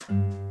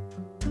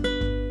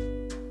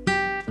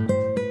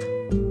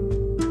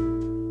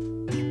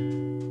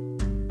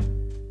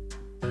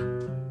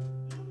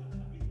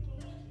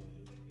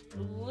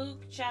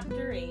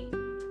chapter 8.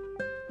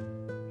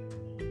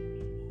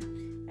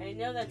 I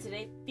know that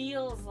today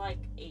feels like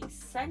a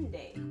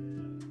Sunday.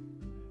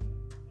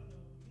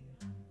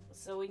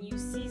 So when you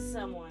see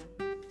someone,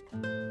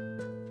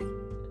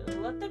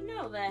 let them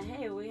know that,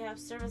 hey, we have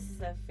services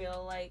that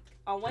feel like,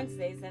 on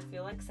Wednesdays, that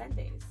feel like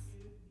Sundays.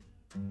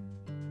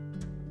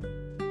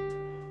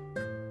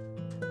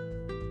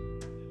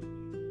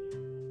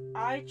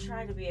 I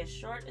try to be as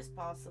short as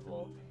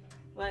possible,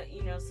 but,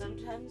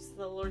 sometimes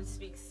the Lord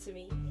speaks to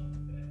me.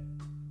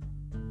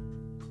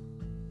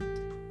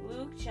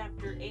 Luke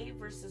chapter 8,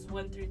 verses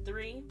 1 through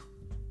 3.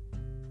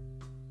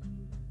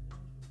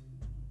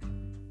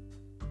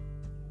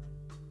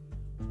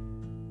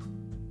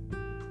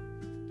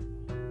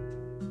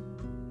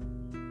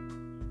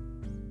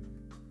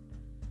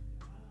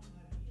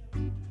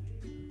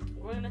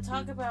 We're going to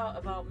talk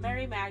about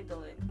Mary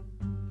Magdalene,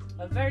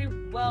 a very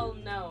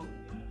well-known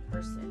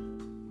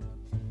person.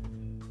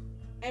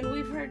 And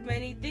we've heard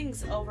many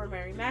things over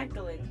Mary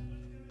Magdalene.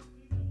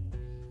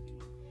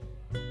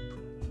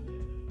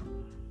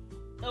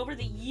 Over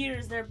the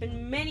years, there have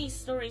been many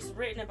stories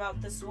written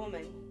about this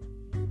woman.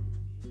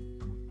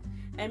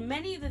 And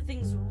many of the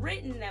things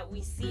written that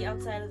we see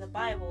outside of the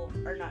Bible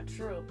are not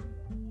true.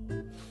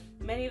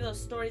 Many of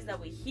those stories that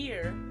we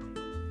hear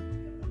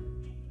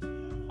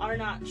are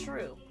not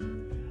true.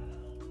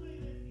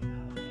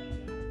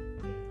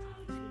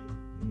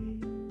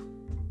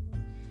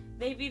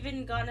 They've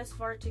even gone as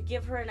far to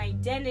give her an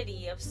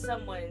identity of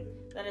someone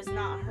that is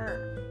not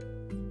her.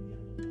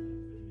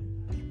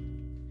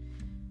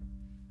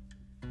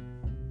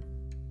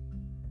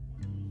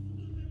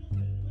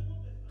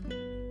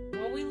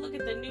 When we look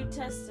at the New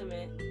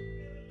Testament,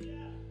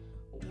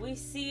 we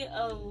see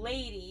a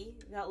lady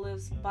that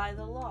lives by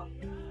the law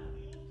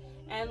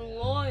and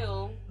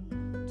loyal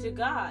to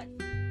God.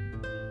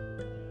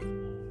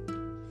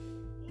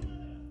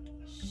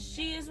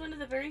 She is one of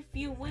the very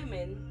few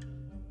women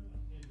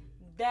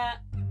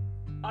that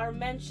are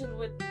mentioned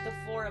with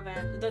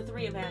the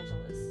three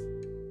evangelists.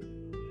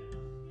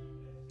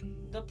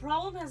 The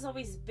problem has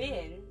always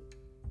been,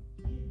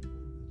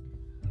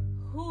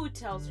 who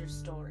tells your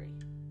story?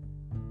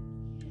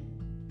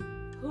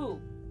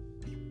 Who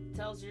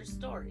tells your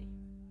story?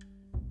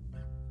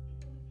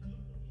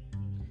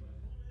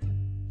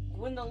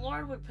 When the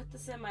Lord would put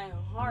this in my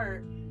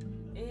heart,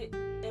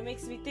 it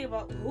makes me think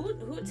about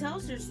who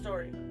tells your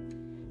story?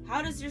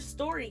 How does your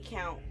story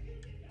count?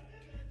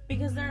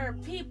 Because there are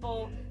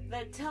people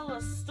that tell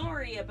a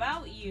story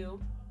about you,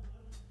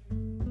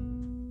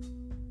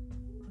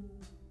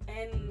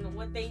 and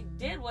what they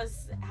did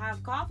was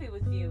have coffee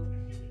with you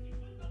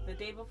the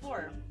day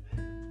before.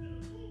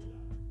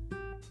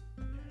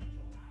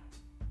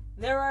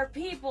 There are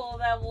people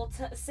that will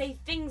say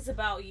things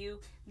about you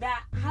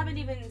that haven't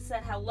even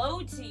said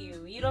hello to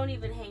you. You don't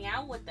even hang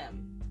out with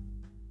them.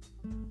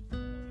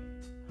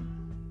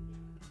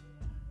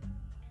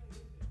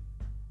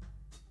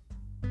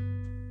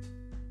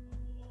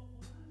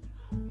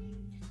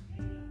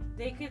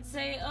 They could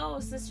say, oh,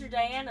 Sister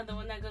Diana, the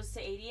one that goes to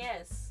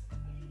ADS.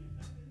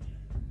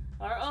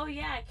 Or, oh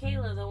yeah,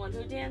 Kayla, the one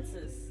who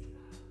dances.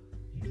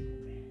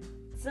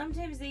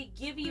 Sometimes they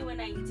give you an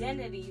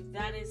identity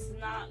that is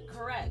not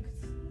correct.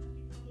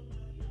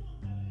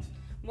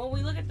 When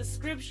we look at the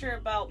scripture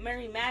about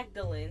Mary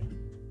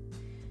Magdalene,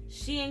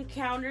 she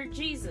encountered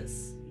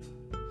Jesus.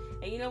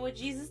 And you know what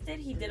Jesus did?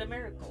 He did a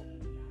miracle.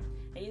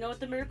 And you know what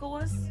the miracle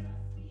was?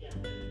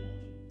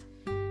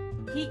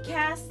 He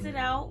casted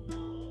out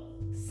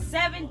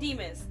 7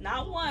 demons.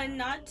 Not 1,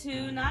 not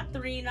 2, not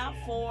 3, not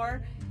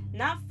 4,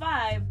 not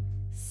 5,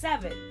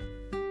 7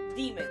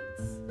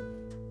 demons.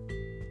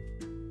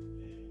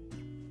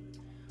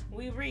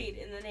 We read,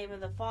 in the name of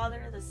the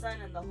Father, the Son,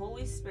 and the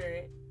Holy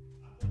Spirit.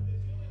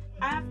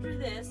 After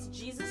this,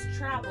 Jesus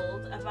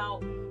traveled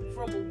about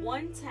from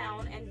one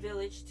town and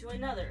village to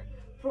another,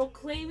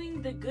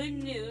 proclaiming the good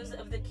news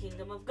of the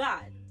kingdom of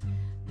God.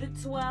 The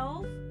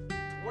 12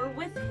 were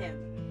with him,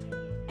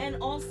 and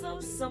also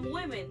some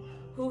women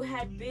who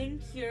had been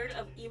cured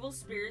of evil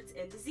spirits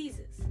and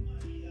diseases.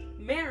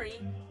 Mary,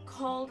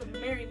 called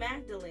Mary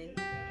Magdalene,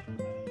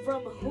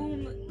 from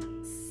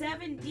whom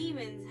 7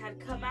 demons had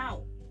come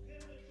out.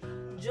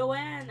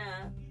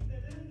 Joanna,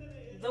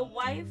 the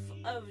wife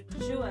of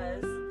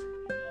Juas,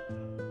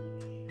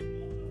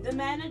 the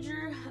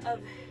manager of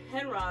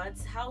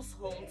Herod's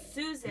household,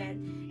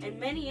 Susan, and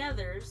many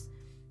others.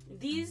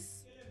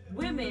 These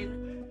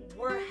women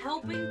were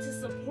helping to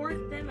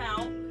support them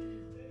out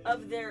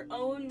of their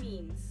own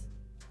means.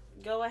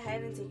 Go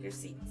ahead and take your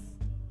seats.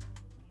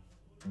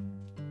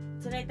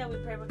 Tonight that we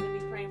pray, we're going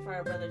to be praying for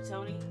our brother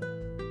Tony.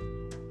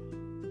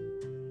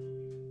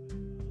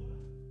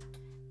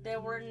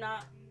 There were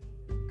not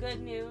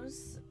good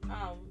news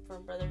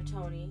from brother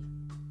Tony.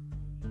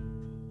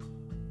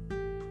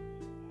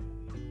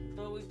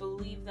 But we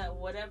believe that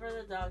whatever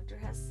the doctor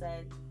has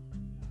said,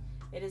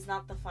 it is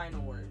not the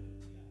final word.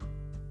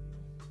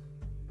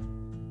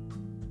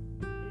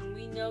 And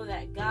we know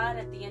that God,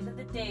 at the end of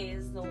the day,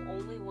 is the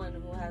only one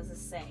who has a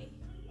say.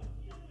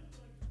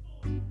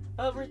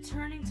 But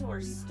returning to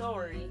our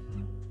story,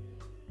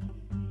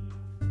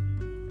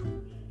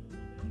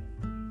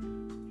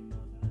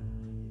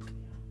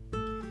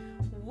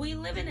 we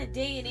live in a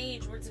day and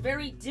age where it's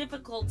very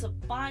difficult to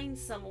find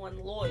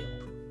someone loyal.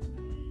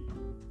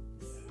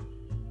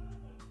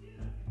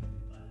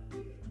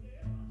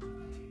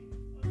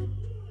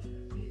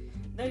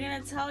 They're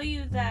going to tell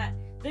you that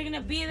they're going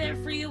to be there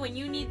for you when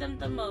you need them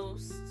the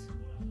most.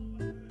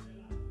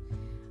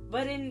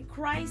 But in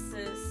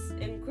crisis,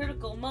 in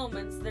critical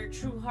moments, their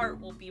true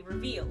heart will be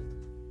revealed.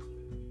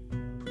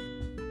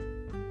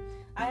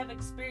 I have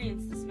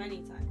experienced this many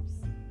times.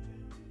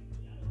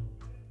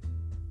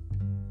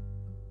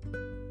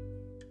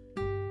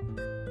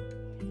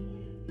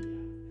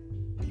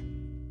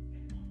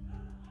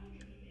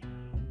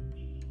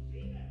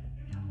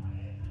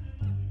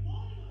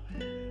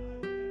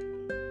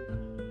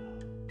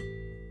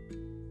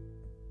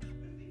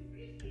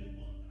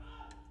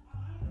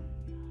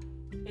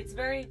 It's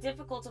very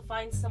difficult to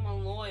find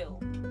someone loyal.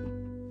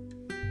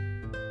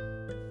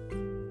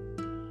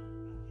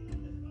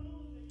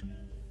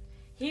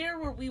 Here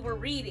where we were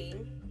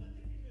reading,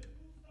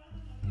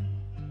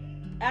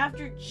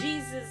 after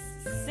Jesus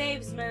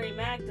saves Mary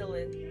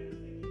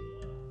Magdalene,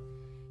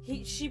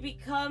 she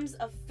becomes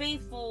a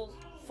faithful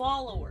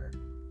follower.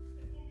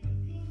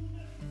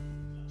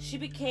 She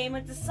became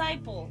a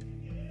disciple.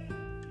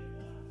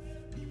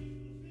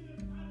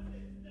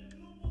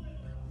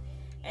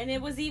 And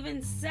it was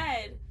even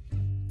said,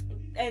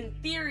 and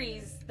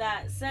theories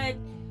that said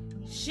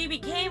she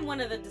became one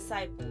of the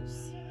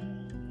disciples.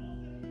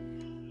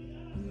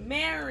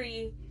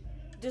 Mary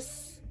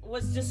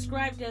was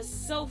described as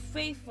so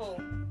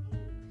faithful,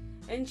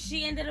 and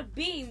she ended up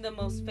being the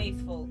most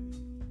faithful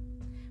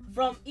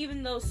from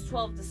even those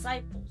 12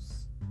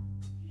 disciples.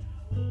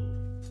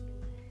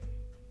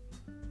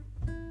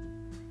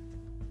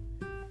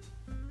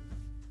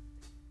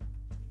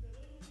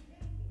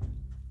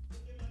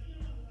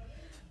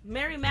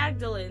 Mary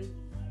Magdalene,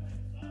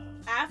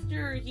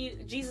 after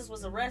Jesus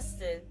was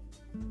arrested,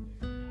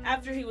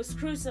 after he was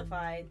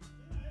crucified,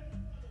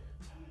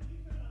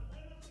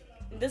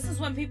 this is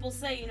when people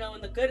say, in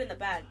the good and the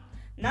bad.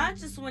 Not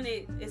just when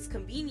it is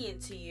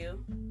convenient to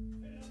you.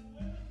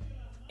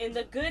 In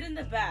the good and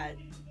the bad,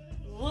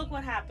 look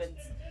what happens.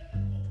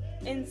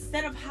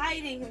 Instead of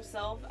hiding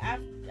himself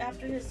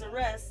after his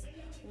arrest,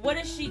 what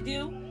does she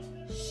do?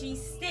 She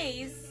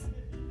stays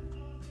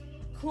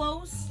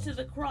close to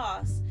the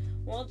cross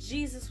while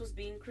Jesus was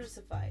being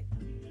crucified.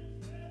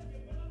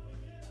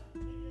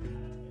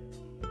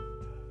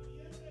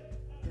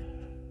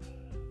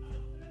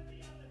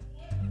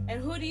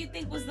 And who do you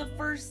think was the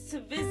first to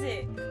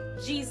visit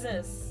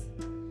Jesus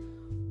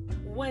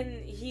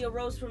when he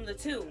arose from the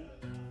tomb?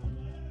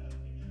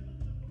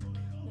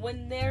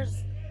 When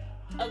there's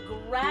a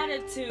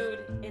gratitude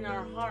in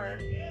our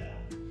heart,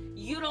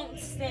 you don't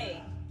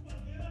stay.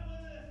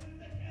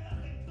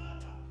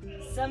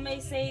 Some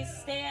may say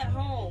stay at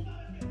home.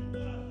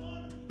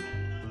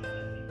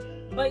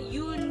 But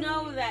you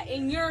know that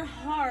in your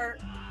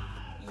heart,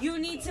 you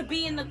need to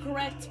be in the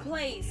correct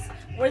place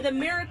where the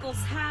miracles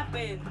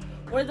happen,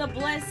 where the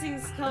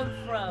blessings come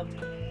from.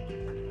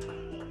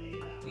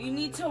 You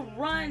need to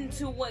run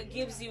to what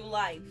gives you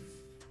life.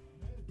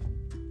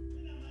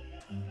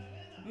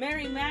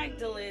 Mary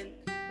Magdalene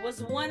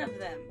was one of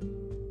them.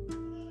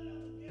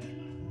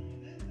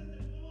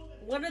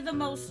 One of the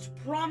most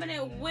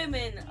prominent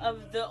women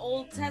of the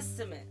Old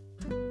Testament.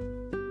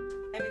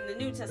 The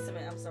New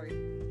Testament, I'm sorry.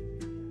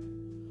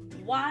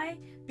 Why?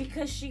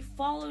 Because she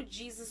followed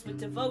Jesus with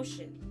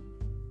devotion.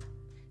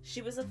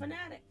 She was a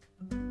fanatic.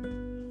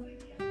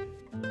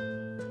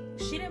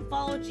 She didn't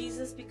follow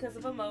Jesus because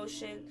of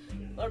emotion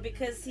or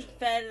because he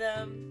fed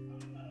them.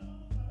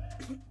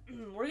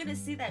 We're going to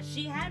see that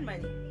she had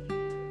money.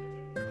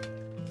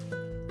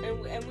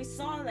 And we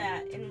saw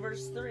that in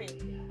verse 3.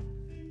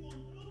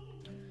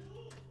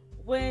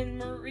 When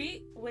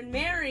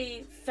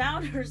Mary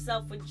found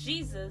herself with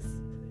Jesus,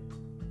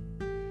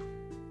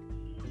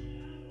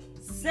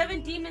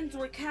 7 demons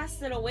were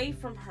casted away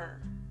from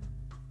her,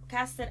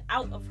 casted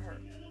out of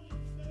her.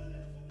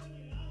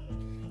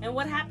 And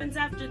what happens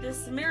after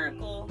this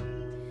miracle?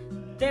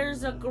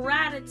 There's a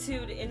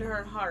gratitude in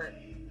her heart.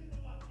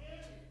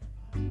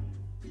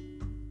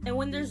 And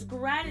when there's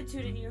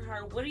gratitude in your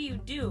heart, what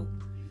do?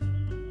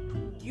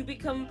 You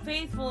become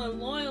faithful and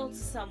loyal to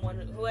someone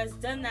who has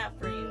done that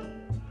for you.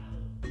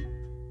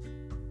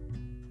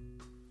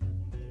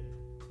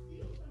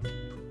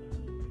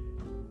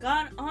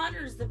 God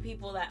honors the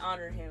people that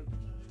honor him.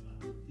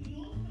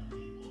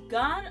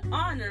 God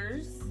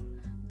honors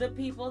the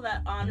people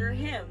that honor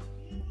him.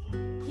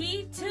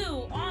 He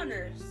too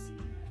honors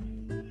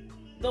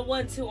the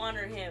ones who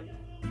honor him.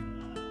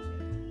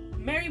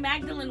 Mary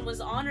Magdalene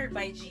was honored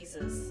by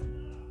Jesus.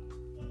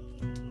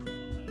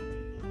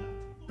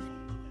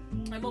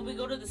 And when we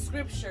go to the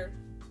scripture,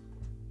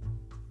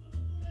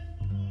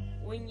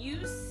 when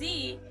you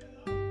see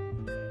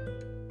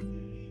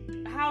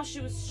how she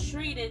was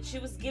treated, she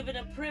was given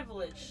a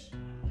privilege.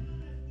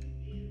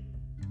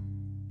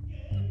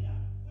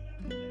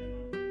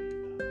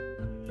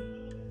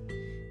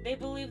 They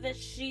believe that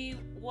she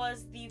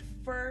was the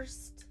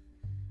first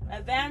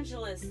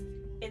evangelist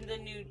in the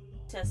New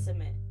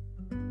Testament.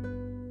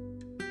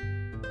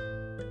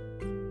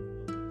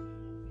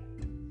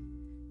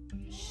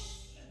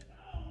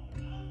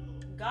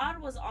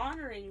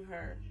 honoring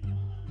her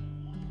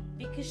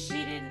because she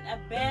didn't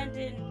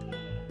abandon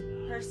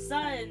her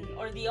son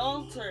or the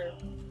altar.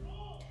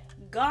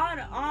 God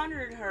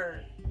honored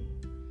her,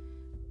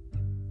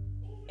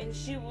 and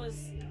she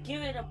was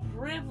given a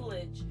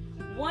privilege,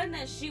 one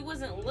that she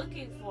wasn't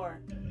looking for.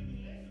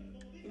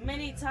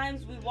 Many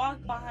times we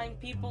walk behind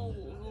people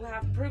who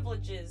have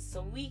privileges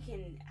so we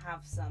can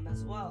have some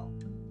as well.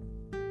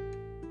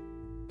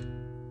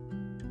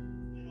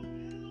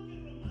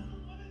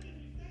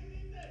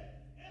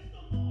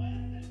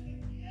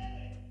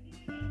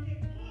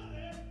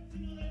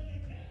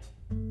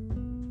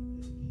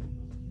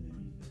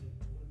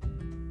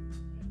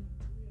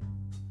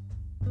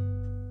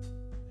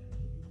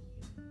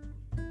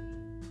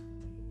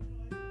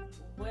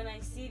 When I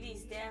see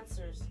these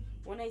dancers,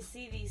 when I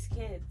see these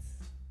kids,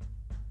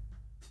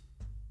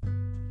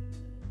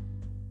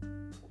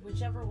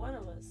 whichever one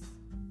of us,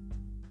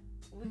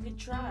 we could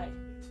try.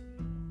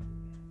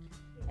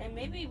 And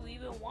maybe we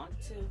even want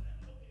to,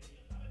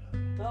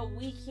 but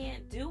we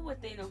can't do what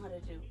they know how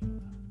to do.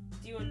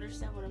 Do you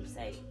understand what I'm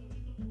saying?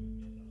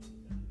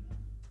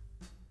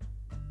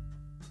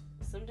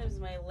 Sometimes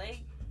my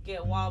legs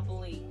get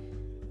wobbly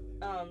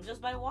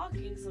just by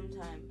walking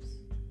sometimes.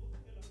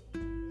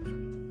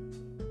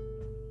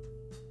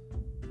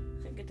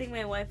 Good thing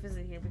my wife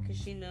isn't here because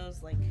she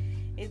knows, like,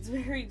 it's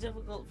very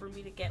difficult for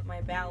me to get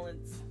my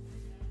balance.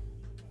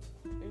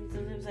 And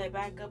sometimes I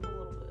back up a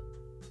little bit.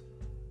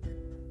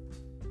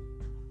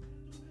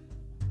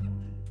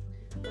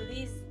 For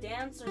these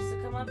dancers to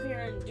come up here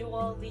and do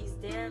all these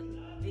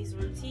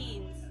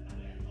routines,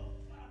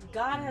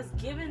 God has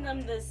given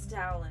them this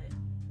talent,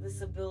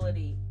 this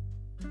ability.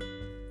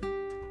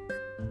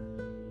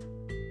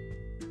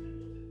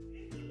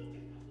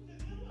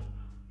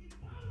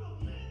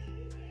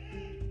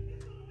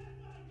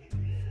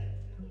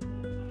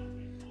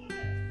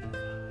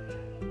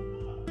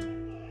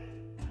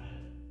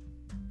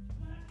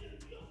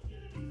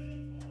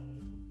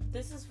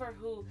 This is for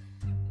who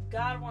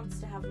God wants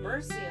to have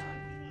mercy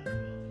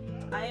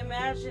on. I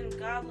imagine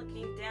God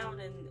looking down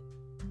and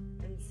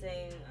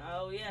saying,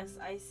 "Oh yes,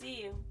 I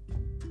see you."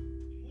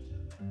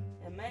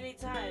 And many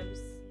times,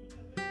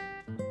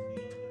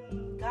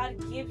 God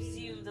gives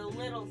you the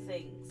little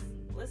things.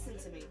 Listen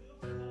to me.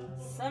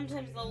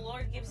 Sometimes the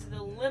Lord gives you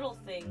the little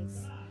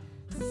things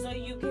so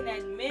you can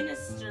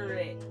administer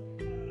it.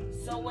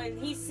 So when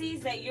He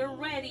sees that you're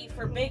ready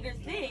for bigger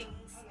things,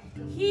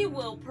 He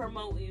will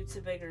promote you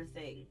to bigger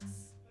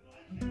things.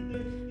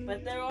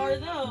 But there are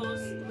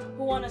those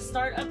who want to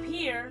start up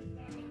here,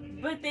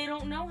 but they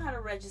don't know how to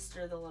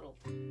register the little.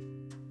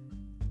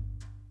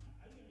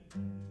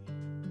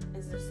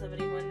 Is there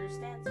somebody who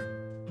understands me?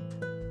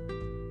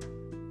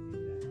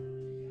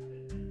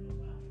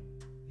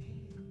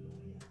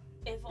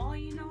 If all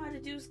you know how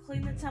to do is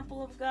clean the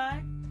temple of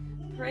God,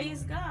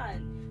 praise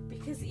God.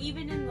 Because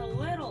even in the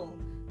little,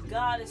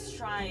 God is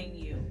trying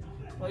you.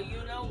 But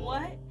you know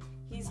what?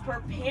 He's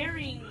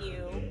preparing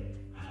you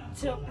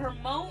to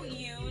promote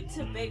you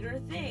to bigger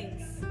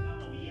things.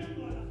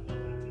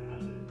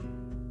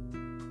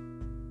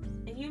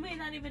 And you may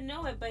not even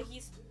know it, but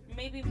He's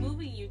maybe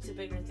moving you to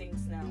bigger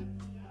things now.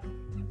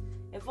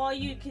 If all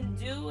you can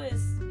do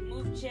is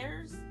move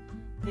chairs,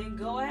 then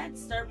go ahead,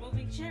 start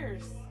moving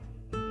chairs.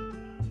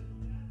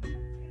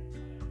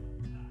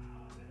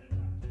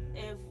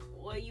 If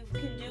what you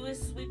can do is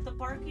sweep the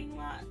parking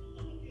lot,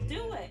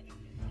 do it.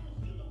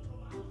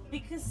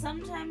 Because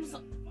sometimes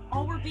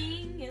all we're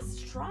being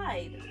is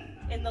tried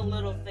in the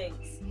little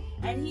things.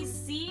 And He's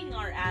seeing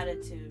our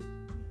attitude.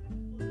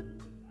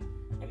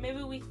 And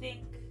maybe we think,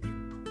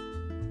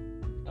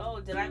 oh,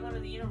 did I go to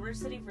the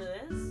university for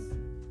this?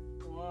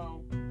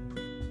 Well,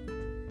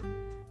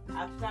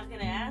 I'm not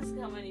going to ask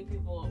how many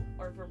people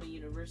are from a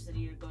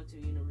university or go to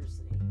a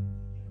university.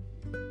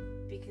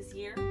 Because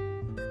here,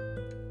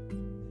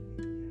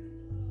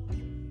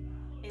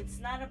 it's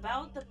not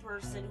about the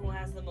person who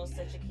has the most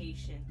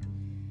education.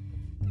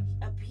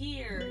 Up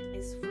here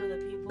is for the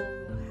people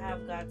who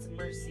have God's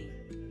mercy.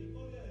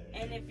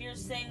 And if you're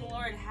saying,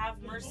 Lord,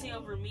 have mercy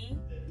over me,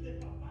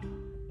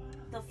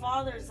 the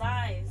Father's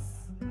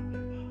eyes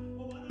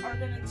are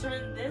going to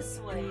turn this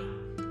way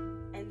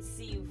and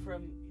see you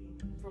from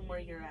where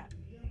you're at.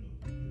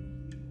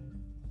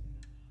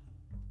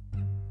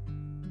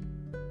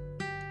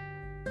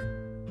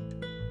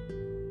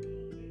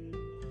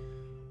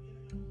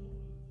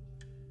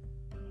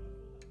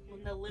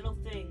 When the little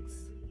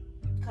things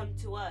come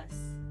to us,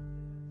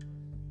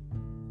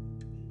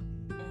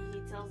 and He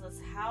tells us,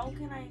 how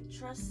can I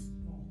trust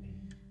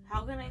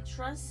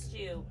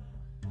you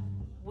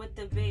with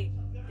the big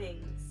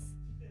things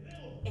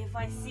if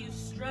I see you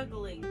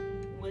struggling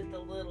with the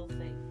little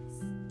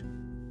things?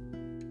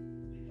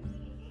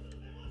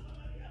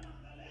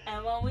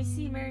 And when we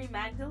see Mary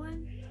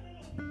Magdalene,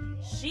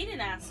 she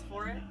didn't ask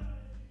for it.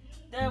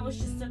 There was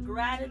just a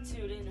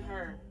gratitude in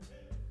her.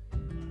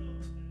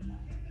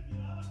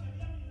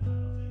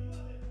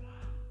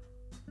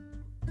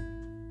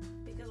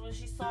 Because when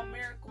she saw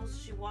miracles,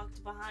 she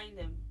walked behind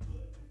Him.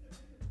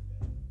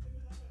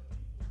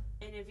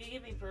 And if you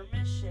give me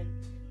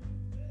permission,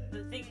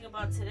 the thing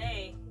about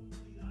today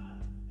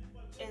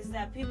is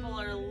that people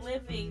are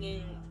living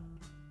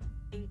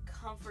in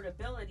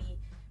comfortability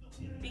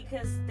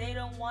because they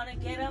don't want to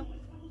get up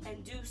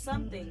and do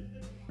something.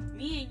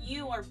 Me and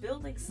you are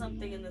building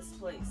something in this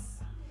place.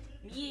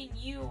 Me and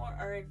you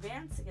are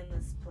advancing in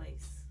this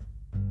place.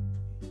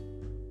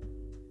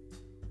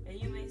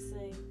 And you may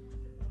say,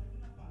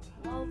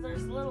 well,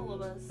 there's little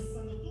of us.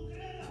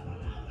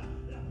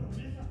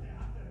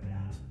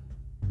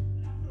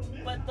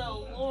 But the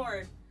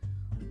Lord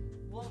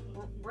will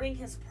bring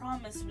His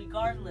promise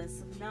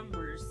regardless of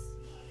numbers.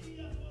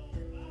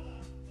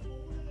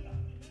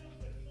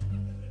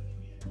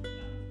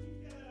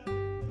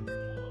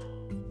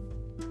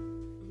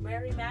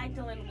 Mary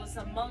Magdalene was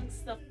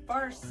amongst the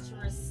first to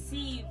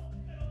receive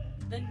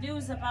the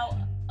news about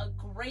a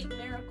great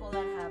miracle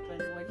that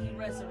happened when He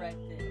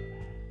resurrected.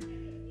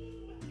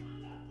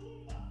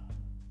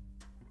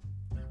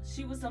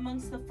 She was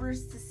amongst the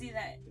first to see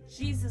that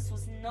Jesus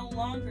was no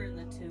longer in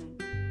the tomb.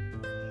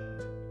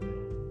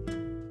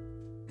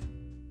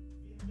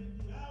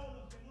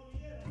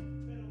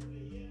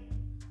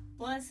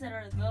 Blessed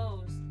are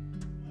those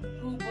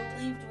who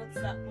believed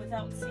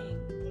without seeing.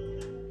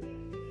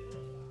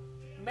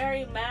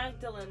 Mary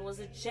Magdalene was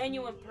a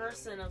genuine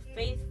person, a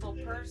faithful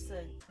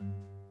person,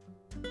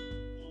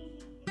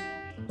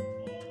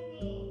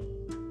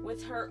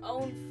 with her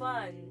own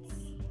funds,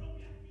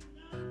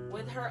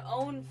 with her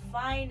own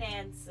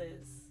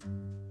finances.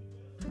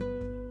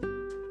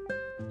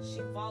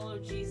 She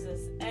followed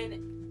Jesus,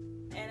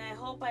 and I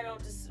hope I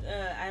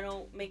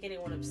don't make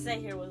anyone upset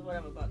here with what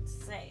I'm about to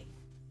say.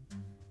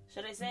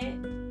 Should I say it?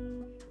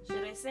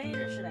 Should I say it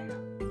or should I not?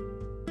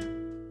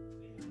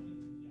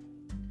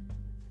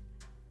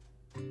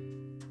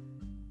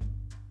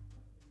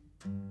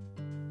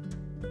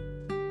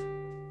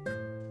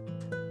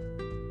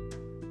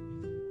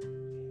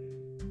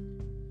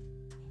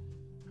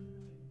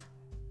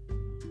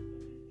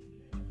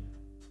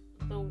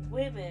 The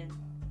women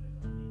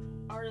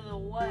are the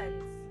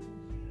ones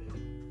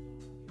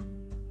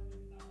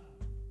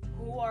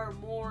who are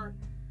more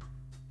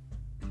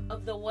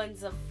of the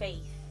ones of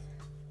faith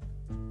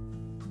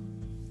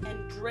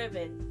and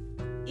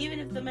driven, even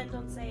if the men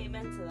don't say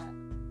amen to that.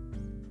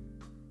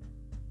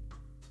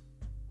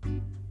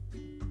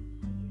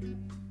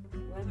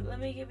 Let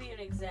me give you an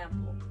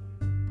example.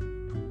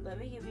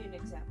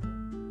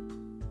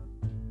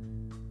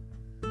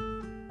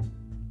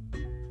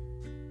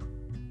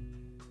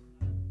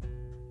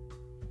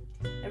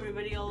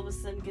 Everybody all of a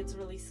sudden gets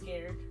really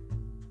scared.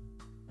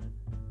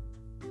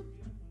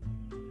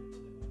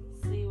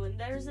 See, when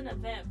there's an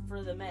event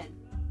for the men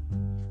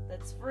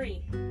that's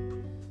free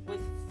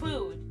with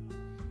food,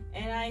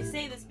 and I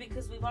say this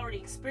because we've already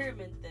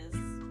experimented this.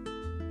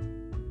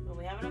 When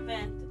we have an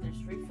event and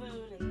there's free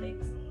food and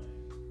things,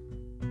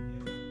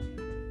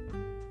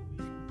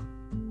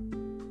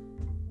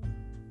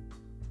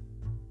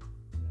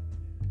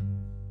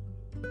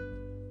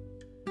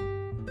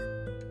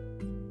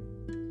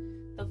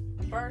 the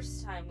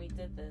first time we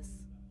did this,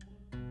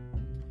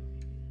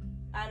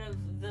 out of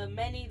the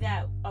many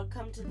that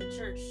come to the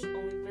church,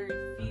 only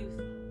very few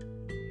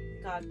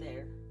got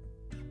there.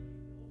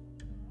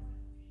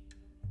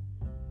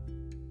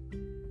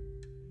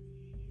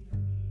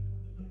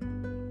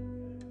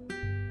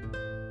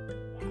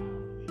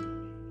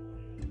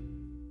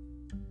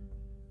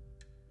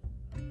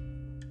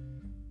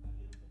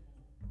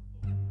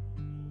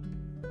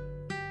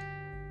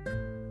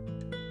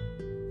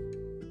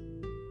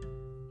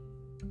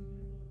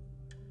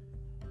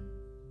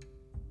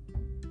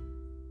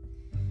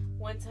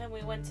 One time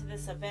we went to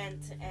this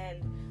event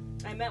and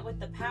I met with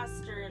the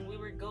pastor, and we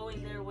were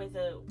going there with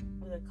a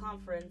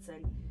conference,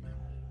 and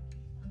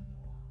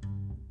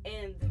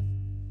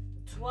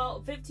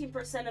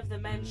 15% of the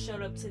men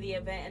showed up to the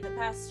event, and the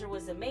pastor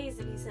was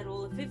amazed, and he said,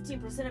 well, if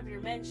 15% of your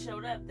men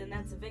showed up, then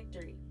that's a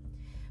victory.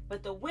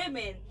 But the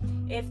women,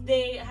 if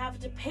they have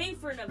to pay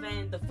for an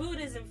event, the food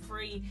isn't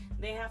free,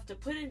 they have to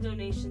put in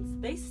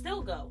donations, they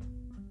still go.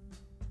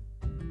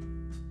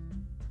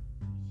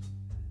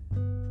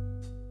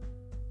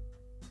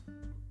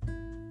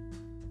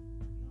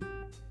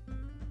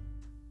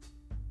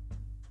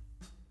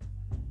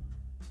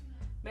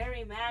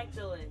 Mary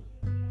Magdalene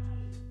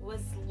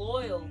was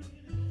loyal.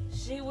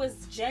 She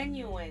was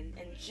genuine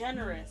and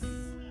generous.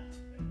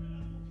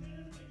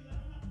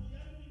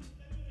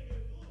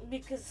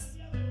 Because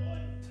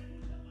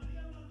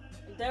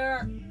there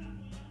are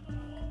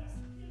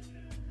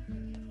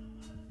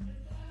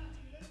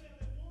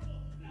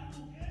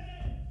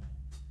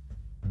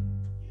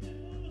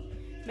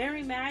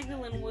Mary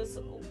Magdalene was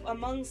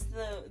amongst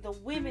the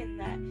women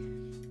that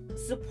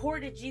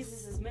supported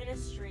Jesus'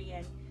 ministry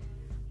and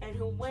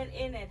who went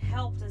in and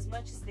helped as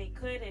much as they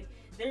could. And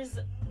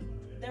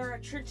there are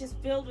churches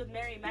filled with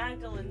Mary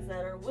Magdalenes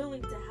that are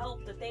willing to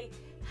help, that they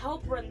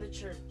help run the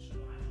church.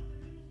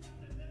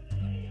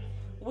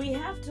 We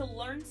have to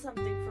learn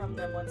something from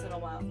them once in a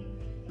while,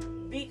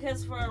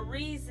 because for a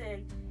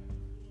reason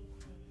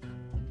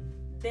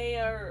they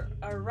are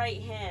our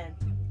right hand.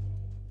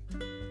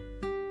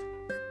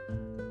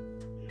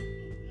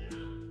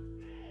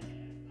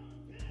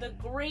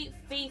 great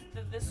faith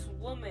that this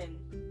woman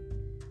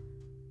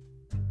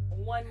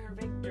won her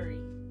victory.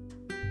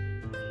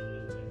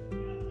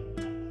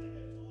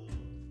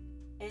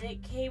 And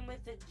it came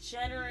with a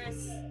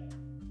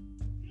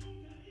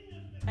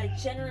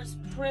generous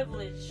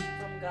privilege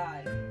from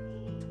God.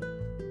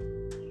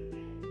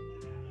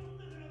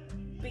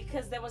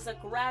 Because there was a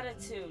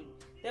gratitude,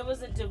 there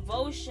was a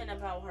devotion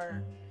about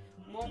her.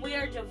 When we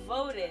are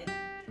devoted,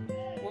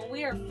 when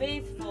we are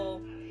faithful,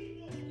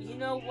 you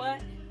know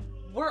what?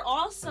 We're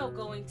also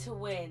going to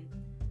win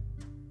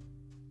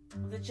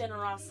the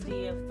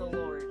generosity of the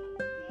Lord.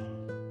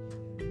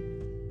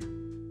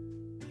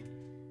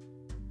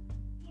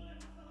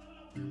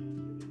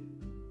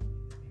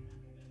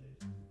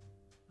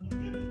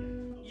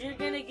 You're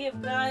going to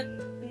give God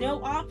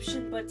no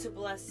option but to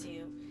bless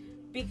you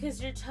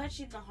because you're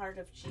touching the heart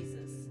of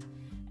Jesus.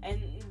 And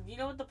you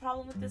know what the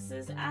problem with this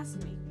is? Ask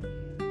me.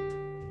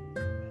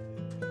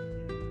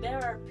 There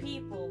are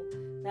people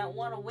that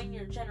want to win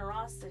your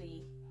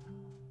generosity,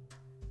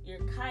 your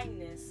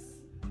kindness.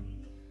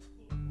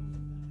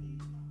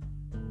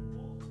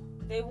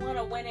 They want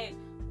to win it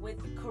with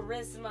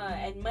charisma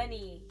and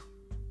money.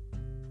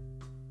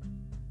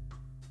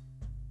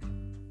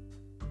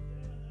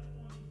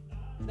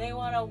 They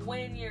want to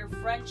win your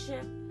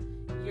friendship,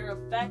 your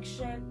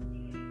affection.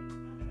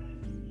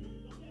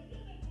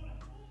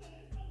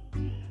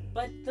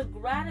 But the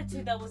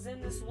gratitude that was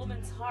in this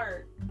woman's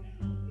heart,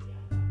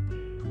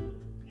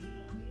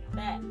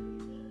 that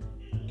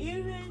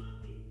even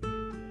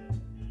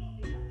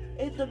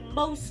in the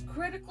most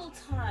critical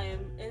time,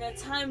 in a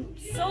time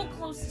so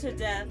close to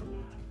death,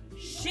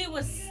 she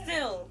was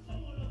still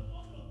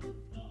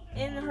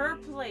in her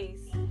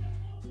place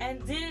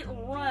and didn't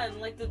run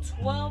like the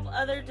 12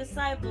 other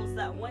disciples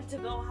that went to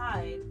go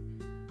hide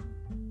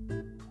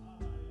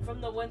from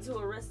the ones who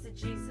arrested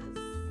Jesus.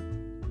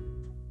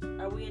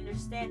 Are we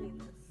understanding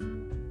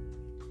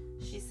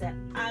this? She said,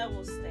 I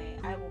will stay.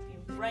 I will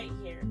be right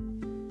here.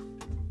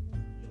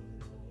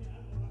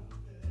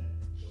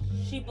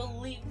 She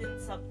believed in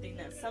something,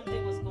 that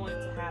something was going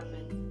to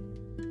happen.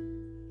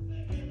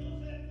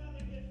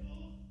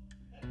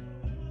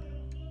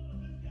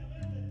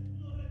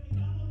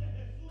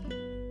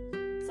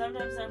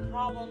 Sometimes our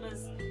problem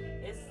is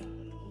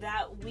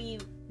that we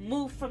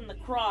move from the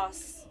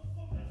cross.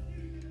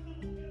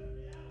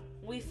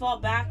 We fall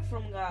back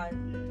from God.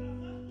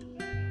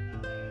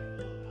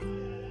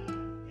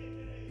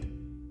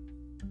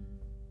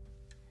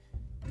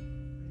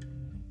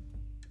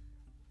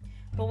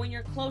 But when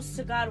you're close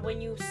to God, when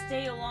you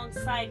stay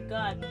alongside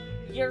God,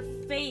 your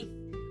faith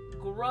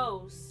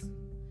grows.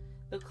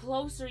 The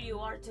closer you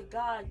are to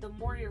God, the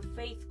more your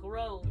faith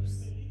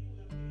grows.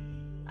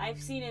 I've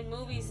seen in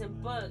movies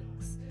and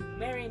books,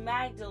 Mary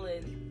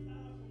Magdalene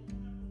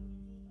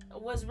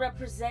was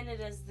represented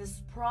as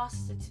this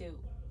prostitute.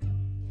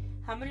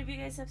 How many of you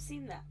guys have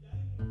seen that?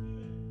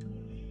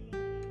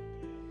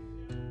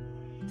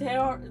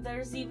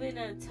 There's even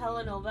a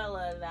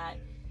telenovela that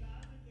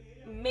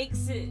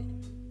makes it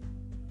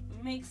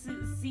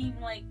seem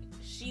like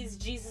she's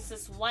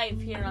Jesus' wife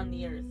here on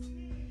the earth.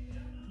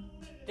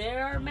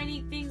 There are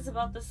many things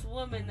about this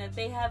woman that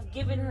they have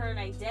given her an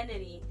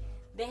identity.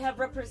 They have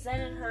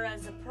represented her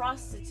as a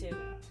prostitute.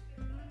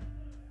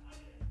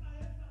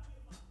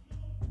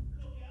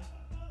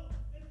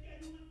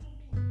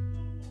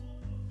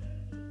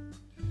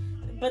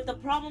 But the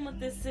problem with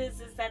this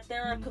is that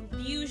there are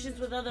confusions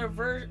with other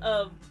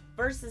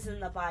verses in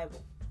the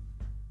Bible.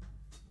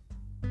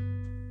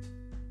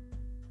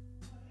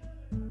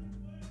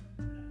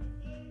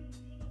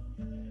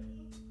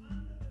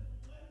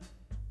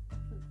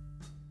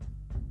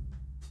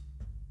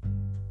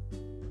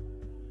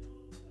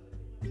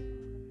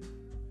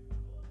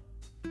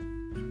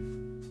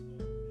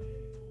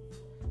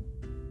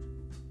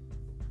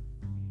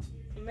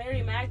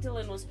 Mary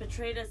Magdalene was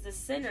portrayed as the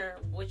sinner,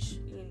 which,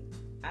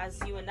 as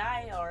you and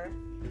I are.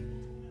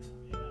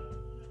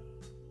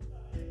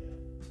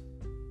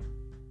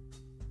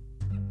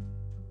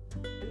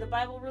 And the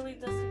Bible really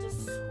doesn't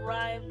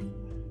describe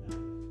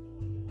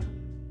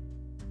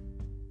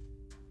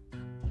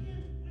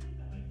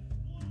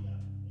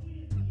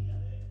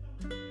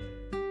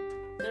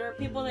there are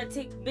people that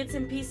take bits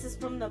and pieces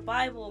from the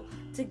Bible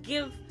to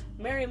give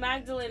Mary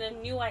Magdalene a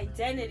new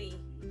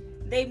identity.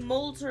 They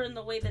mold her in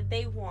the way that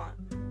they want.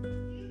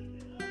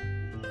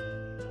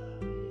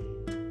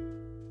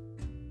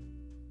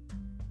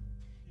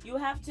 You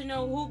have to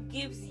know who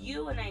gives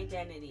you an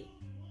identity.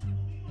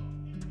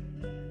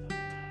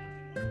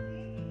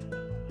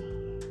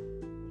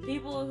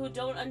 People who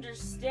don't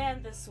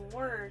understand this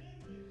word,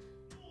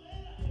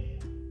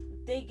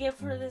 they give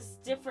her this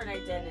different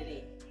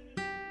identity.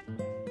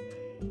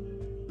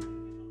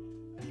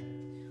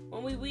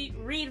 When we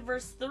read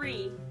verse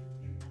 3,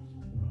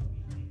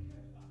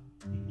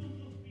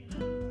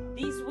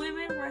 these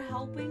women were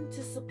helping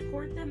to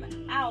support them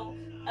out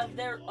of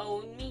their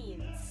own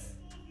means.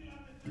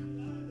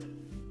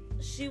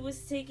 She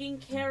was taking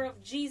care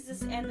of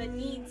Jesus and the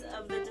needs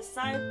of the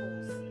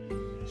disciples.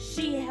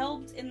 She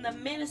helped in the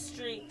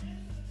ministry.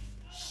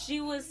 She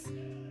was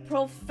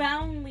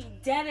profoundly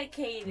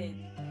dedicated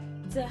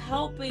to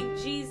helping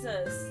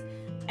Jesus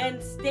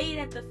and stayed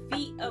at the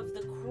feet of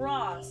the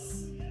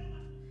cross,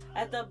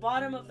 at the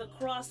bottom of the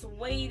cross,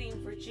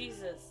 waiting for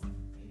Jesus.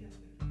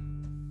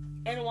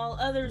 And while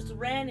others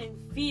ran in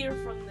fear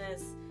from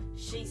this,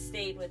 she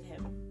stayed with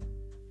him.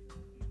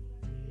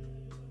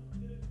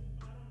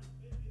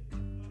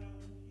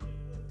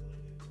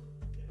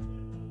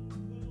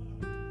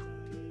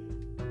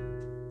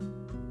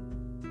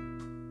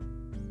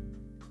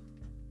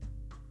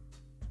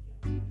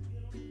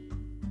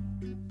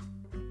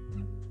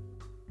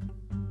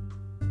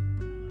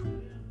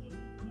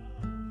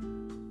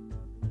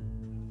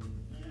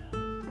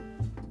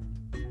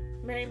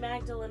 Mary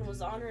Magdalene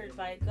was honored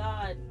by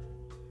God.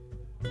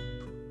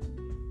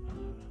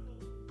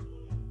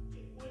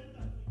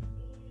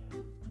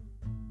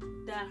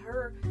 That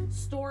her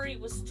story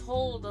was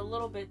told a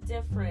little bit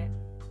different.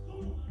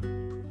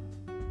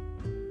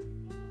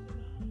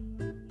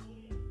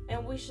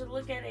 And we should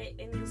look at it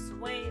in this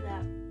way,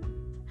 that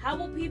how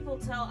will people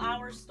tell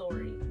our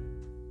story?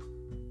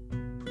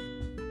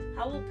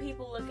 How will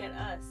people look at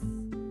us?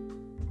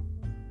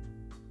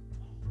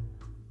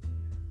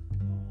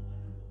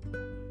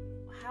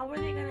 How are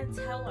they going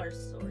to tell our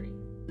story?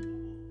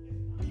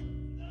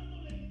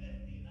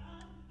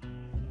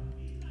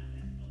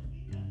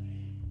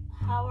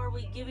 How are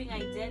we giving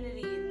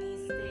identity in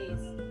these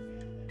days?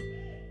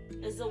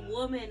 As a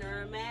woman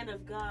or a man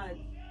of God?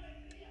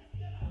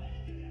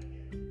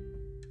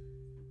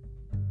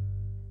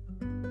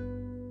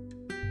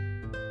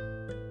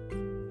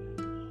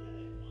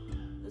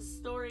 The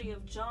story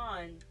of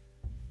John.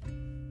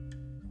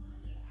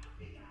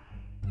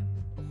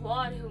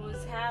 Juan, who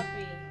was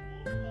happy.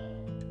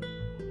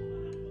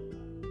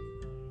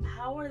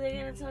 How are they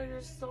going to tell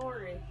your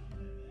story?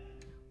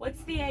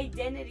 What's the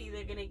identity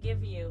they're going to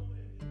give you?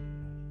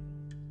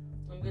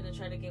 I'm going to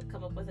try to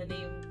come up with a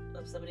name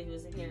of somebody who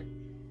is in here.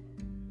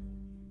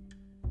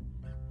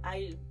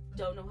 I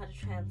don't know how to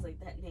translate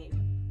that name.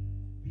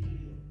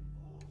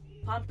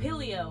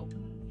 Pompilio.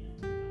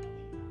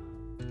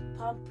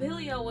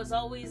 Pompilio was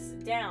always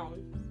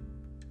down.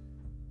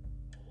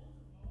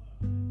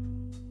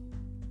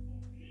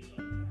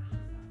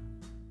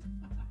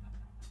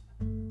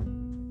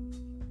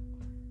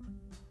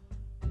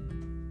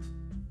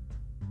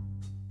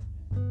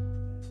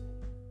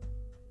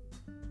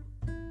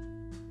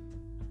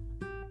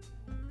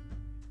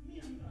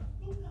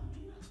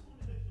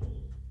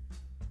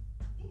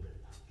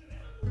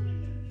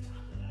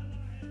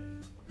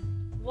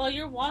 While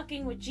you're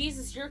walking with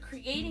Jesus, you're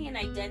creating an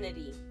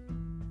identity.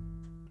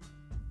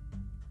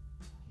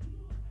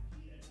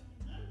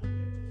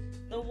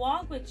 The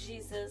walk with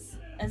Jesus,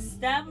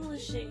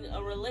 establishing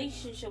a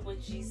relationship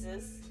with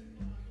Jesus,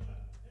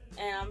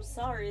 and I'm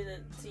sorry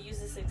to use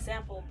this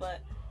example,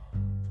 but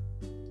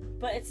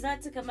it's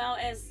not to come out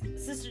as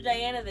Sister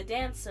Diana the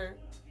dancer.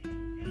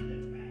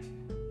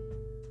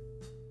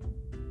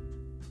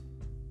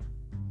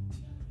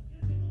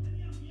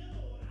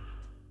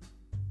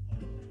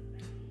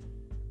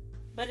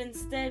 But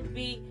instead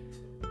be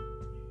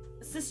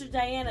Sister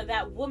Diana,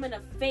 that woman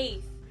of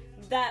faith,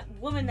 that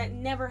woman that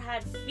never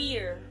had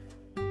fear.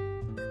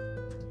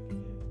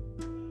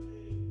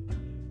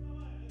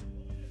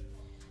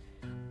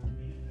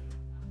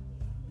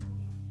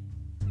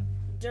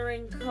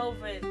 During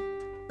COVID,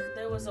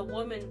 there was a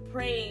woman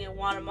praying in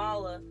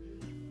Guatemala,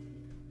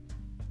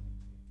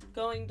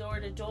 going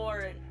door to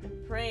door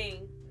and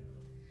praying.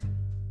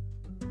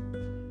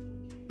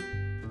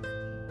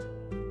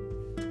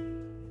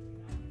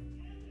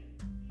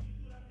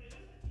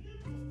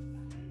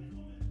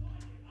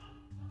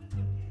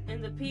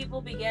 And the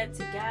people began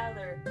to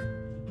gather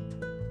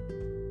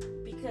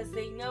because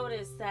they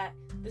noticed that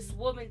this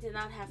woman did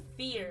not have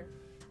fear.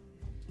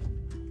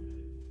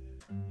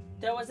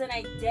 There was an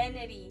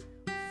identity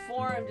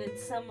formed in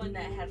someone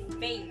that had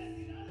faith.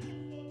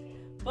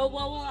 But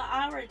what will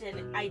our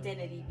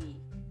identity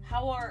be?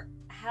 How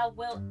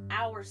will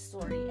our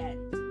story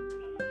end?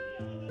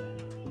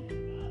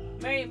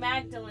 Mary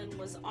Magdalene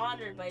was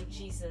honored by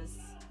Jesus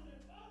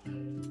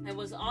and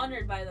was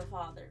honored by the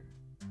Father.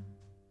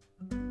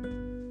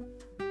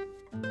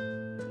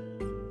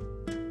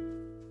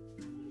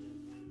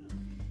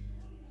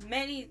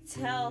 Many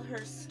tell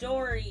her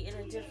story in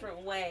a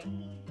different way.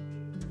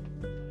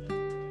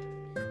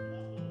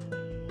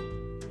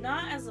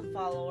 Not as a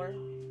follower,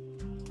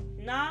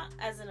 not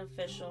as an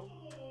official,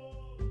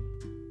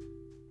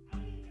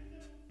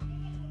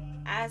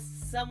 as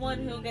someone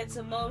who gets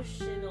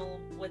emotional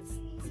with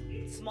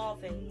small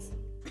things.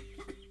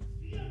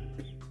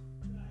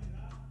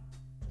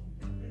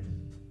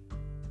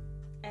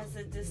 As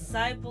a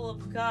disciple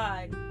of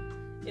God,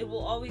 it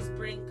will always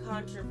bring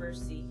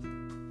controversy.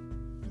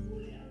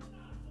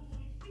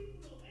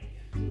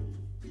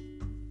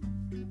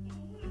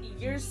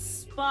 Your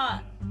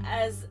spot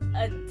as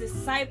a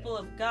disciple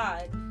of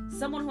God,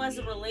 someone who has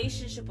a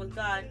relationship with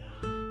God,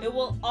 it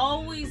will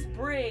always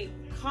bring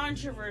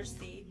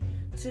controversy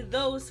to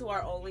those who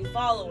are only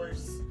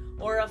followers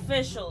or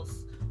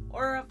officials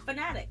or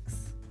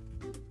fanatics.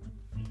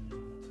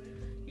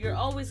 you're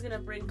always going to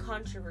bring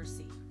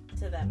controversy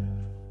to them.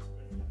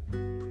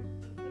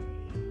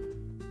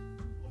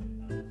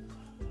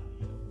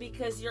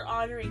 Because you're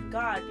honoring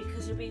God,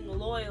 because you're being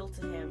loyal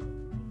to Him.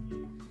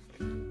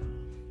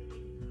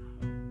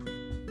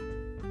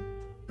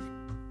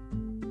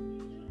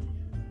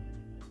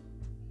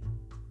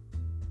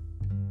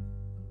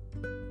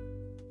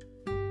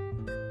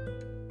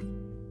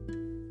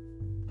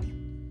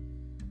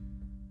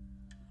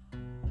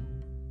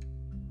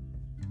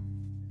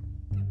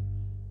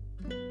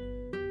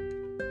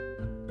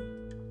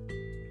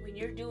 When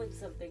you're doing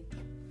something,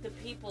 the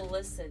people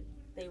listen.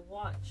 They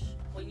watch.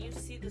 When you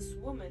see this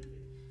woman,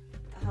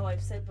 how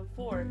I've said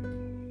before,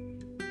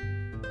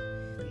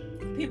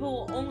 people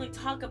will only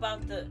talk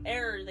about the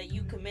error that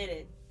you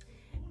committed,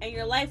 and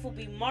your life will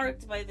be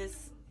marked by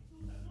this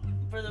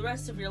for the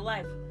rest of your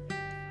life.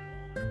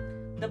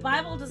 The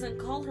Bible doesn't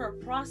call her a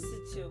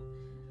prostitute.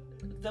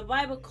 The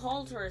Bible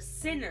called her a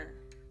sinner.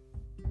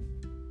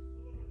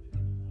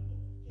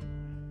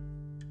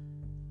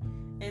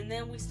 And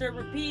then we start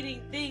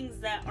repeating things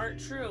that aren't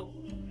true.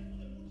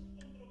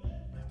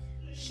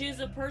 She was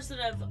a person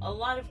of a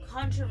lot of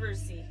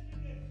controversy.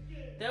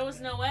 There was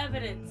no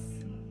evidence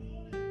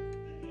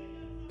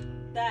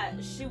that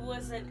she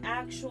was an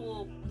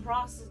actual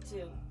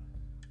prostitute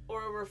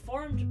or a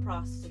reformed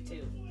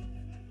prostitute.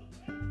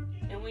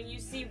 And when you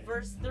see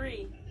verse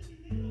 3,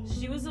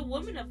 she was a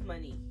woman of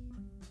money.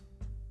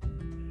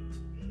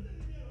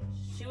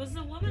 She was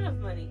a woman of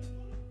money.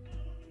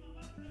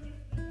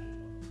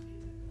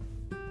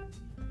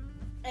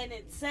 And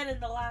it said in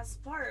the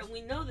last part, and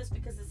we know this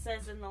because it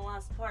says in the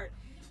last part,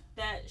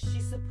 that she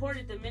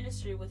supported the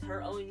ministry with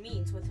her own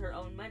means, with her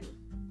own money.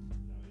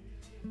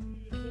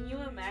 Can you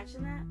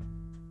imagine that?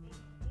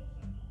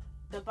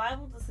 The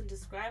Bible doesn't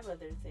describe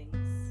other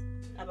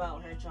things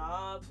about her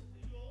job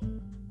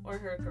or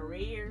her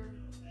career.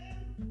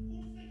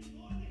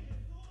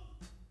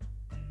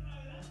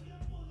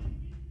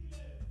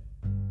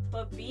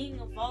 But being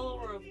a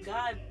follower of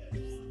God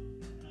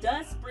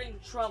does bring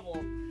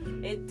trouble.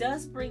 It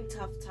does bring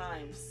tough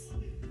times.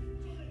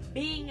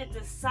 Being a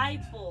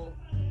disciple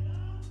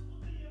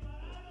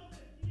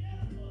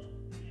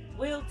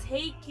will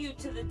take you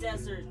to the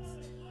deserts,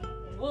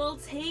 will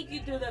take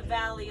you through the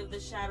valley of the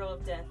shadow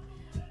of death.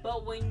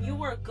 But when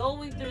you are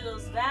going through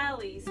those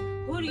valleys,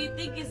 who do you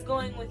think is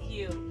going with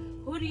you?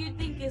 Who do you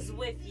think is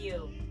with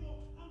you?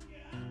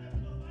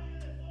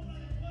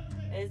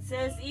 It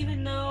says,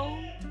 even though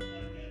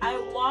I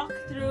walk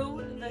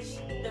through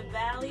the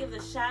valley of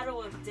the shadow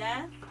of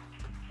death,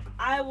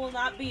 I will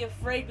not be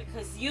afraid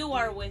because you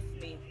are with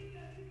me.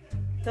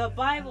 The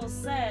Bible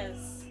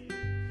says,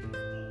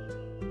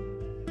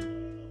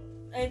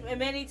 and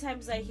many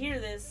times I hear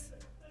this,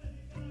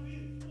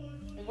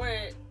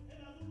 where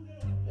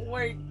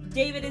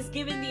David is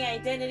given the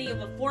identity of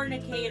a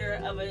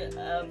fornicator, of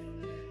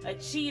a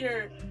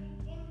cheater,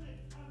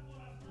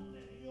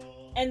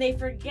 and they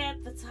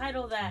forget the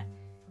title that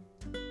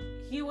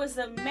he was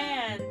a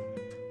man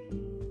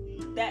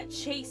that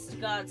chased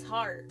God's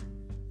heart.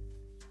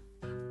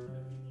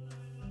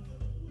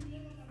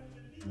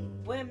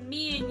 When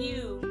me and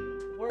you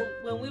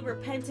when we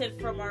repented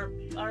from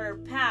our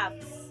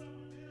paths,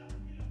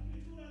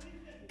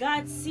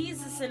 God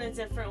sees us in a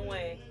different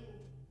way.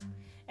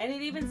 And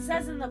it even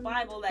says in the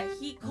Bible that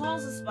He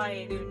calls us by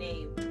a new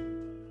name.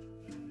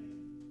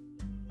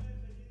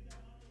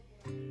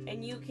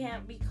 And you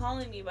can't be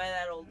calling me by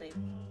that old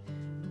name,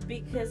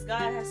 because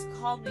God has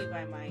called me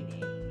by my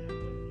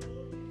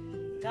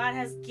name. God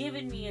has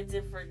given me a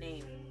different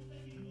name.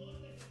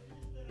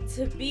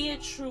 To be a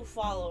true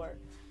follower,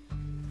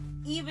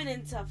 even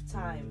in tough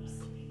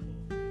times.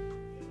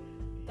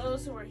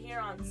 Those who were here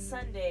on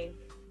Sunday,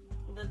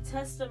 the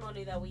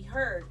testimony that we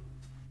heard,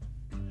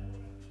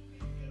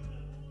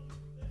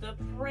 the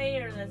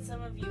prayer that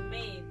some of you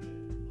made,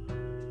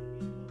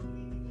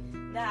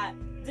 that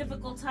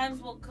difficult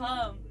times will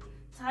come,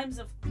 times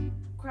of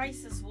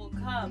crisis will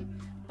come,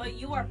 but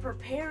you are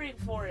preparing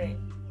for it.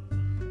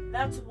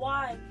 That's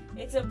why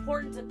it's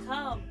important to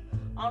come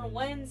on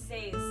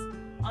Wednesdays,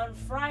 on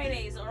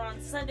Fridays, or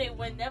on Sunday,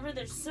 whenever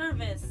there's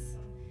service,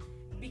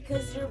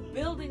 because you're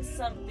building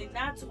something.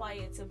 That's why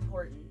it's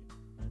important.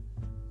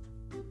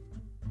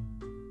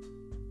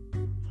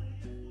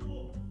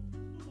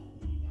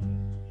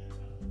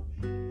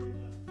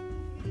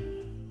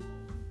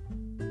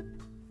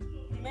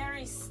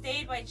 Mary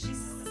stayed by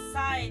Jesus'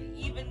 side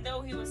even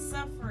though He was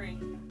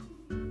suffering.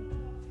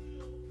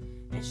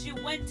 And she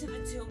went to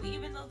the tomb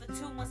even though the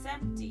tomb was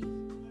empty.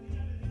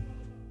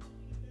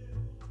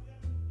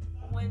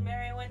 When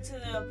Mary went to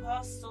the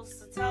apostles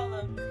to tell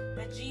them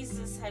that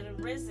Jesus had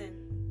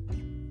risen,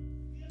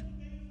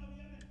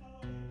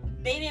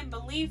 they didn't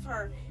believe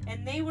her,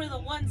 and they were the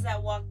ones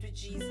that walked with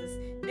Jesus.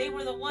 They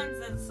were the ones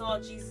that saw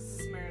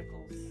Jesus'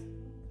 miracles.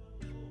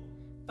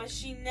 But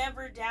she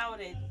never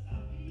doubted.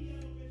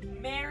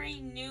 Mary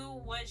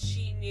knew what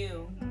she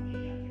knew.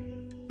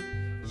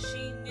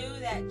 She knew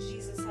that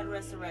Jesus had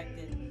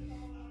resurrected.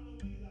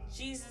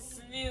 Jesus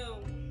knew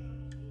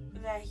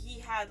that He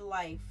had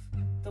life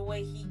the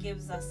way He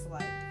gives us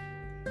life.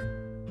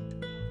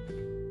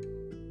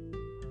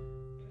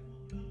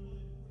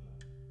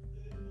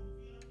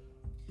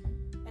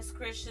 As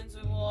Christians,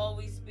 we will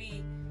always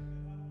be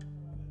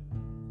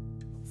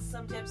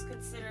sometimes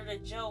considered a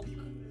joke,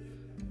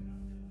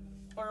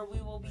 or we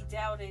will be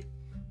doubted,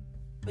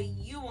 but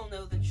you will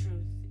know the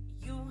truth.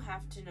 You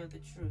have to know the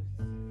truth.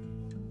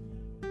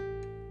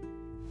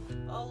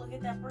 Oh, look at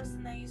that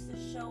person that used to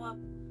show up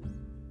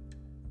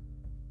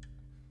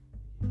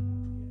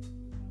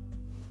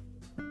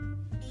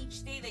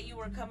each day that you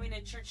were coming to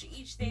church,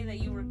 each day that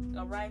you were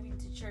arriving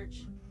to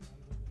church.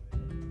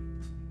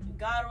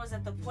 God was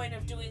at the point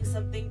of doing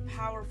something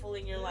powerful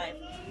in your life,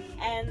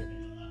 and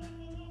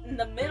in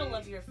the middle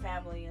of your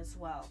family as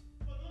well.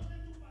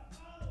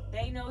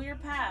 They know your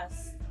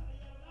past,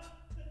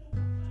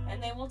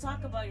 and they will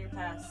talk about your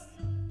past.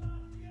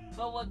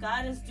 But what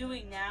God is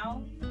doing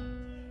now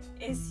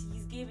is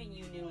He's giving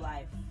you new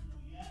life,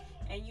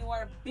 and you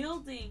are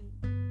building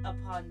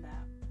upon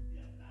that,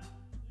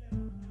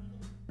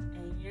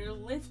 and you're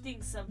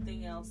lifting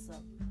something else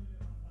up.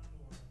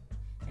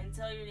 And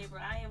tell your neighbor,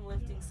 I am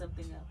lifting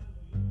something up.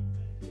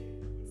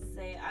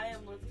 Say, I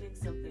am lifting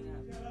something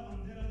up.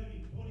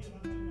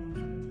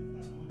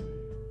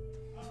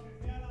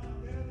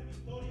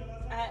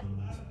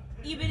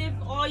 Even if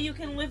all you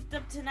can lift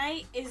up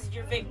tonight is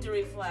your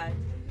victory flag.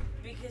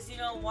 Because you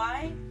know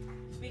why?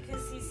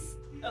 Because He's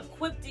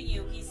equipping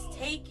you. He's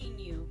taking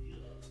you.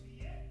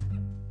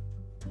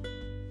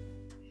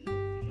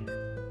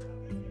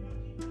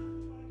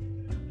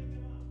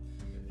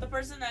 The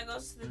person that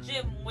goes to the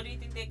gym, what do you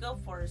think they go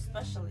for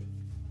especially?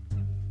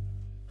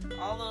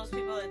 All those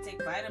people that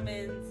take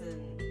vitamins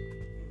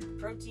and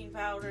protein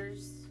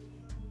powders.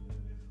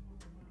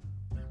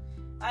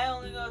 I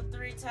only go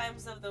 3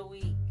 times of the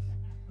week.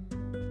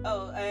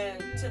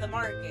 To the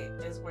market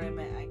is where I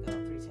meant. I go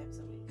 3 times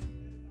a week.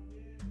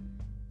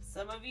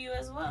 Some of you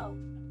as well.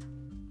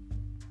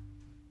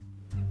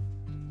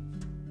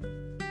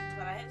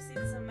 But I have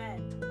seen some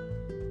men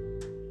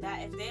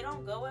that if they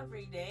don't go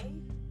every day,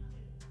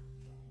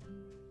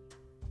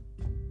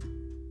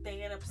 they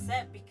get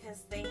upset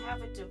because they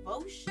have a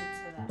devotion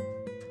to that.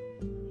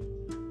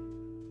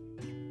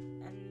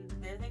 And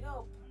there they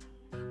go.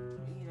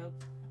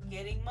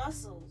 Getting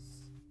muscles.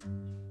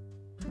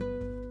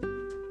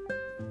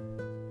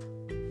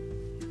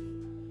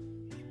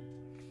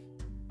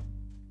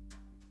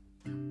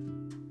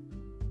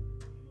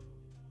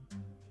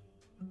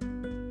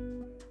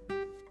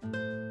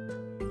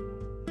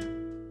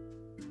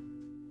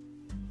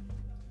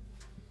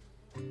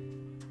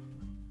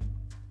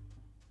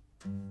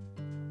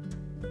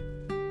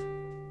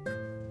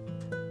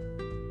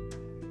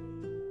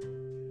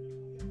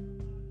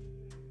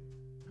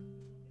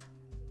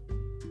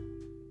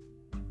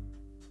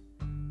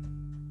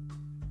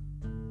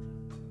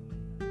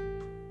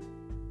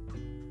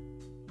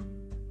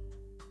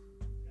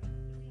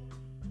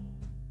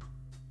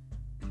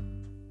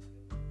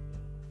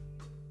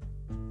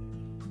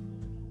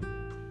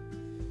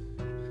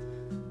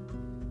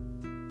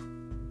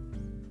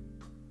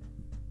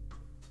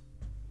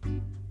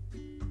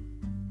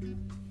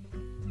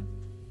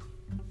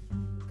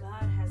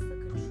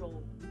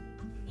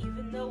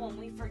 When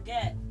we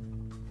forget,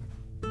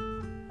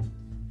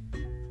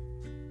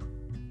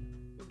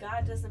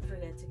 God doesn't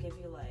forget to give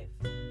you life,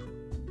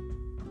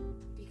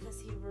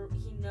 because he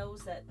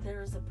knows that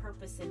there is a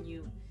purpose in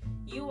you.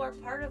 You are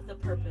part of the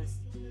purpose.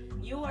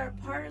 You are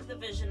part of the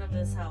vision of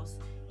this house.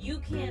 You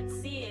can't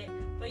see it,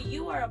 but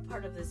you are a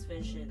part of this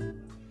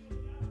vision.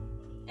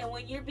 And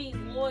when you're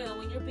being loyal,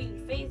 when you're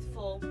being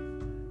faithful,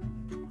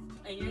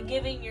 and you're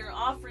giving your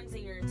offerings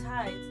and your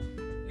tithes,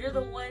 you're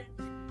the one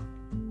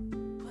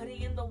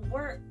putting in the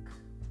work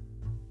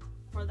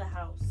for the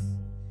house.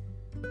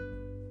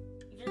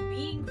 You're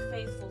being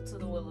faithful to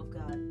the will of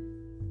God.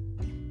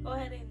 Go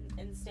ahead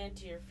and stand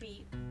to your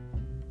feet.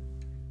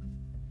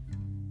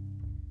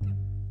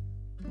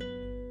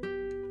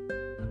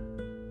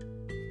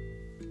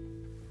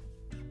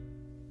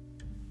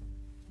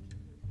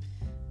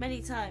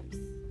 Many times,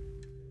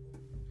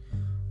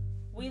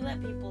 we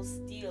let people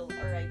steal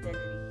our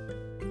identity.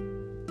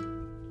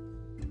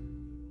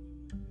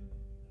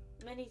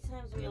 Many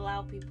times we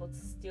allow people to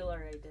steal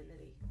our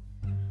identity.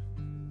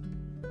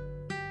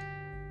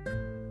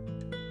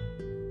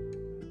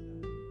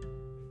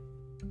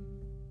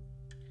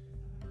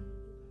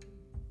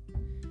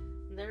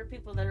 There are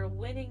people that are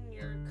winning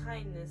your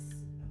kindness,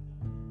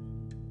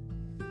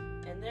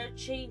 and they're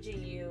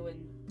changing you,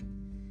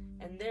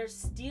 and they're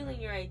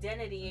stealing your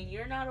identity, and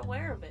you're not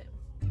aware of it.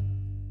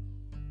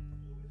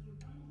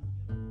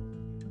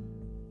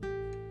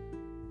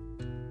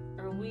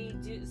 Or we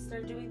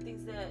start doing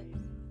things that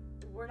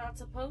we're not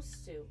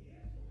supposed to.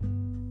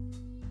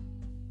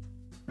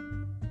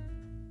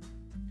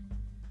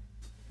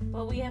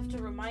 But we have to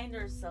remind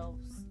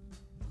ourselves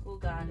who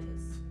God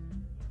is.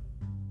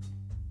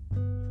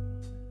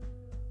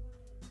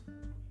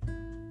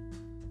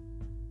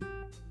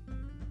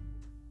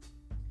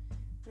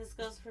 This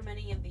goes for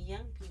many of the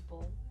young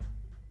people.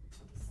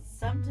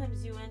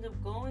 Sometimes you end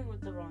up going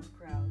with the wrong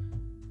crowd,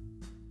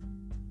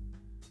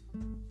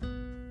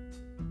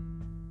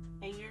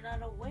 and you're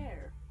not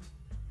aware.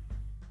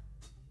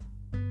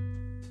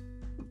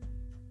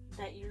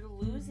 that you're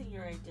losing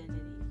your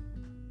identity.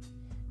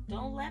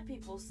 Don't let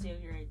people steal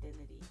your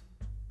identity.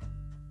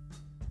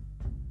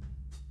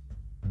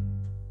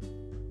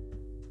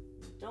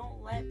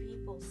 Don't let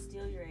people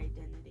steal your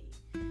identity.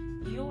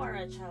 You are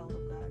a child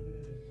of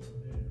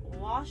God,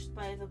 washed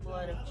by the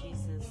blood of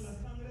Jesus,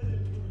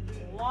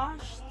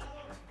 washed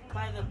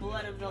by the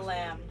blood of the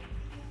Lamb.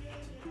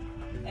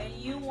 And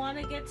you want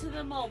to get to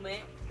the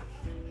moment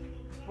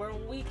where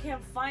we can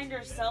find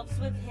ourselves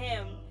with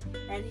Him,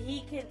 and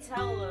He can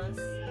tell us,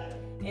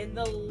 in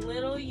the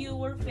little you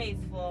were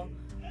faithful,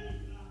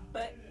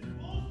 but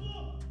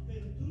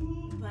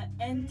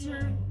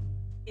enter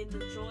in the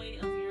joy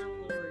of your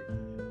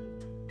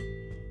Lord.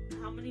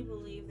 How many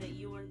believe that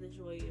you are the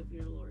joy of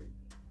your Lord?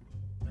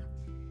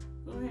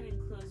 Go ahead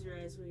and close your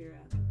eyes where you're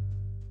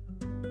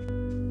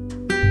at.